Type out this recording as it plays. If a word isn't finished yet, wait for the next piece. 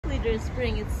during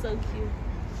spring. It's so cute.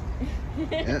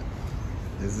 Yeah,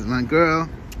 this is my girl.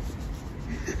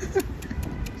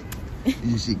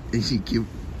 Is she cute?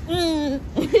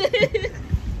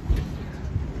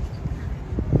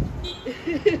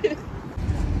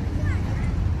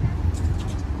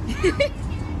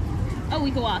 Oh,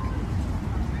 we can walk.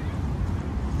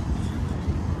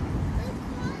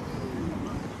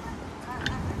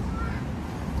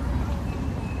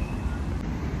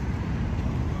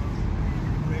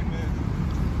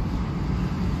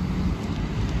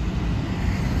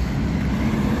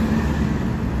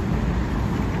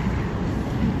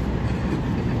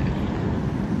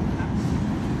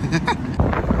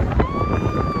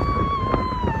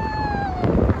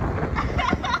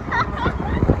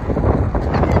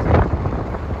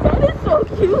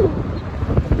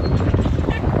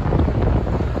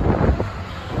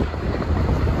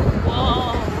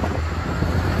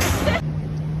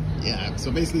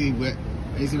 So basically, we're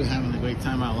having a great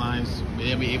time of our lives.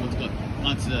 We'll be able to go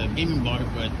onto the gaming bar,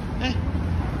 but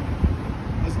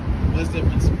what's the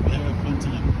difference? We have a fun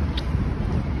time.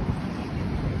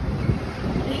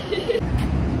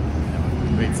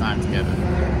 Have a great time together.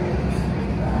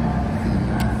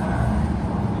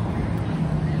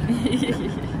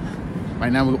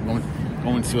 Right now, we're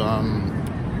going to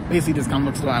basically this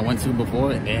comic book store I went to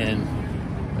before, and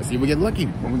let's see if we get lucky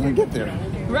when we're gonna get there.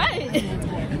 Right.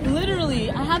 Literally,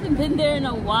 I haven't been there in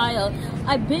a while.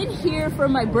 I've been here for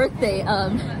my birthday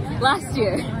last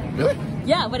year. Really?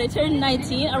 Yeah, when I turned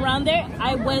 19, around there,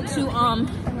 I went to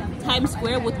Times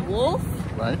Square with Wolf,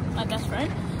 right? My best friend.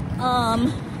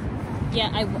 Yeah,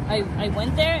 I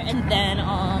went there, and then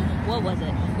what was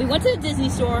it? We went to the Disney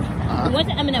store. We went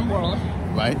to M&M World.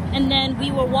 Right. And then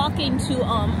we were walking to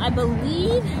I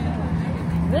believe,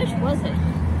 which was it?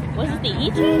 Was it the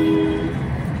E-Train?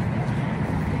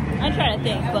 I'm trying to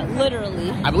think, but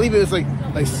literally. I believe it was like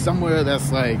somewhere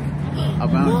that's like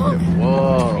around here.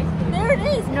 Whoa. There it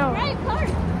is. No. Right, park.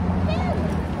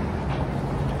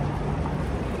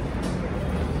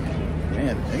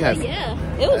 Man, they got. Yeah,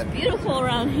 it was beautiful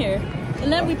around here.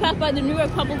 And then we passed by the New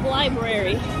York Public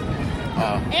Library.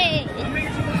 Hey.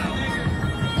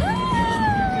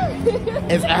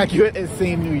 It's accurate as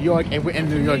saying New York, and we're in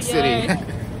New York City. And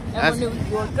we're New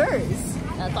Yorkers.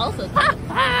 That's also.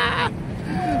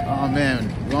 Oh man,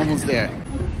 we're almost there.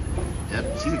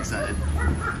 Yep, she's excited.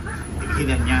 If you hear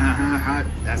that yaha,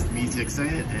 that's me too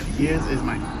excited. And here's is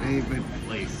my favorite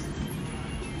place.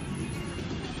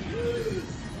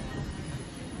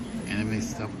 Anime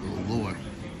stuff galore.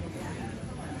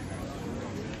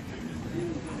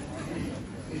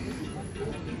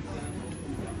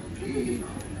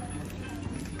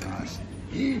 Gosh.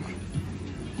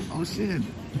 Oh shit.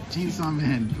 Chainsaw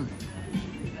Man.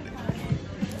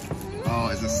 Oh,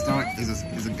 it's a start.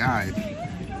 It's a guide.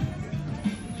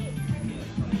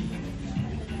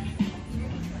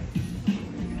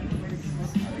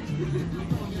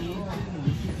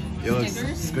 Yo, it's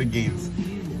Squid Games.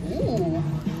 Ooh.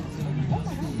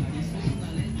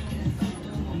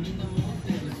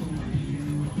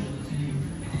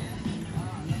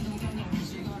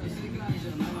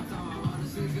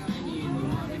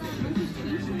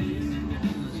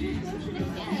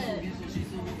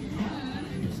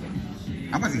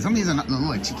 I'm about to say, some of these are not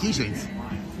like cheeky shades.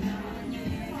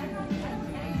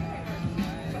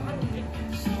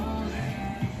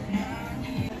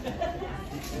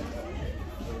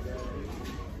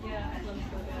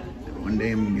 One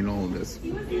day I'm gonna get all of this.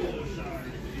 I'm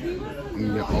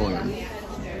gonna get all of them.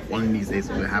 One of these days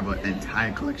we'll have an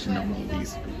entire collection of all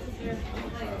these.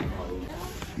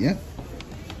 Yep.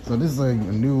 So this is like a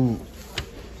new,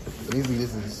 basically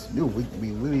this is new.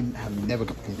 We really have never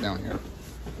come down here.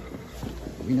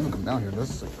 We never come down here. This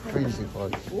is a crazy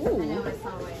party. Ooh.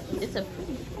 It's a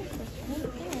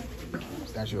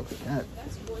statue of a cat.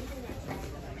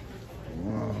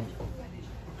 Wow.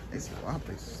 It's a lot of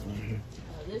places over here.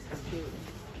 Oh, this is cute.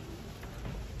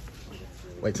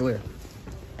 Wait till here.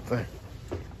 There.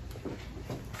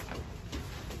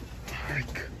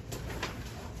 Heck.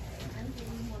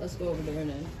 Let's go over there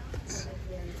now.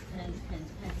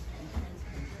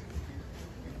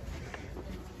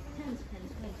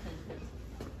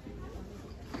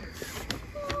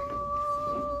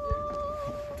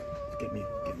 Get me.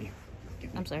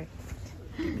 I'm sorry.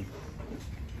 Get me.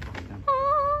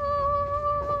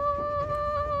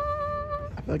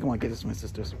 I feel like I want to get this to my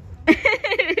sisters.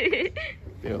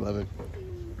 They'll love it.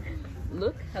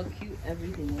 Look how cute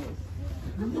everything is.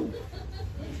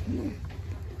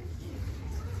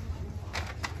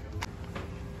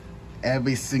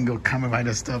 Every single Kamen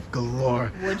Rider stuff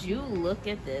galore. Would you look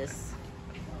at this?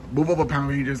 Move over, Power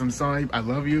Rangers. I'm sorry. I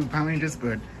love you, Power Rangers,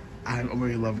 but I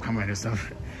really love Kamen Rider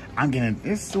stuff. I'm getting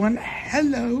this one.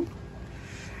 Hello.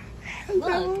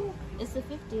 Look, it's the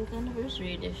 50th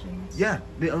anniversary edition. Yeah,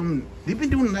 they've been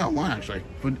doing that a lot actually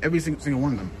for every single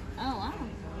one of them. Oh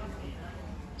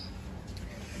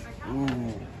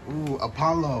wow. Ooh,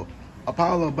 Apollo,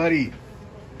 buddy,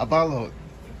 Apollo,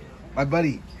 my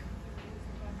buddy.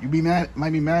 You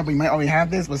might be mad, but you might already have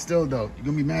this. But still, though, you're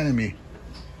gonna be mad at me.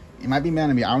 You might be mad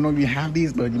at me. I don't know if you have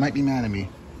these, but you might be mad at me.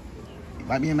 You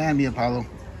might be mad at me, Apollo.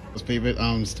 What's favorite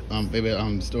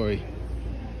story?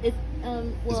 It's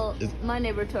well, My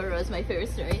Neighbor Totoro is my favorite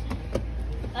story.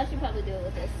 I should probably do it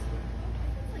with this.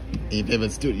 And your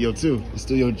favorite studio too,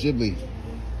 Studio Ghibli.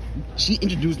 She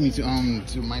introduced me to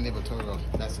My Neighbor Totoro.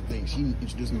 That's the thing. She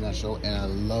introduced me to that show, and I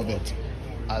love it.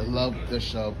 I love the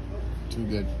show. Too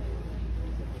good.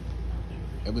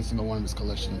 Every single one of this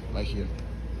collection right here.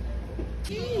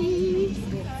 Yeah,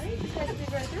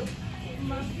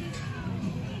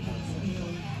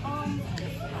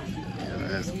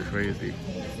 that's crazy.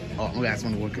 Oh, I'm gonna ask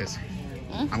one of the workers.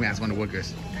 I'm gonna ask one of the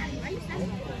workers.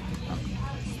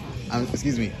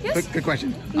 Excuse me. Yes? Quick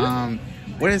question.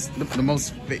 What is the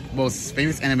most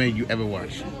famous anime you ever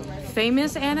watched?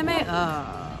 Famous anime?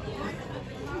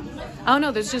 I don't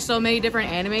know, there's just so many different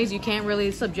animes. You can't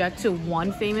really subject to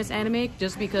one famous anime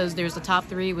just because there's the top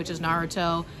 3, which is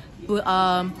Naruto,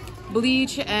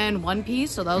 Bleach, and One Piece.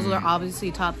 So those are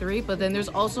obviously top 3. But then there's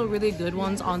also really good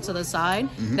ones onto the side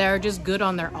that are just good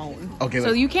on their own. Okay.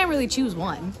 So you can't really choose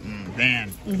one. Man,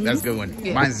 that's a good one.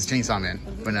 Yeah. Mine's Chainsaw Man.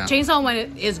 But no. Chainsaw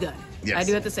Man is good. Yes. I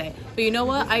do have to say. But you know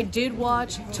what? I did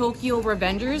watch Tokyo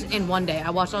Revengers in one day.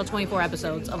 I watched all 24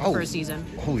 episodes of the first season.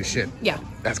 Holy shit. Yeah.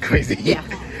 That's crazy. Yeah.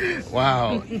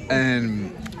 Wow.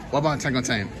 And what about Attack on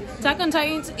Titan? Attack on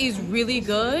Titans is really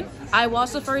good. I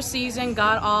watched the first season,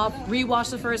 got off,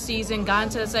 rewatched the first season, got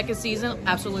into the second season,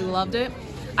 absolutely loved it.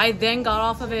 I then got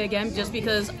off of it again just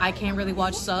because I can't really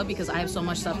watch sub because I have so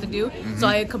much stuff to do. So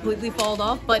I completely falled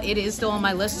off, but it is still on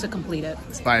my list to complete it.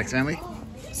 Spy X Family?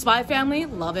 Spy Family,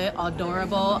 love it,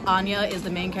 adorable. Anya is the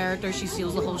main character. She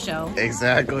steals the whole show.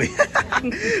 Exactly.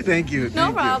 Thank you.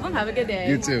 No problem. Have a good day.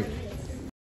 You too.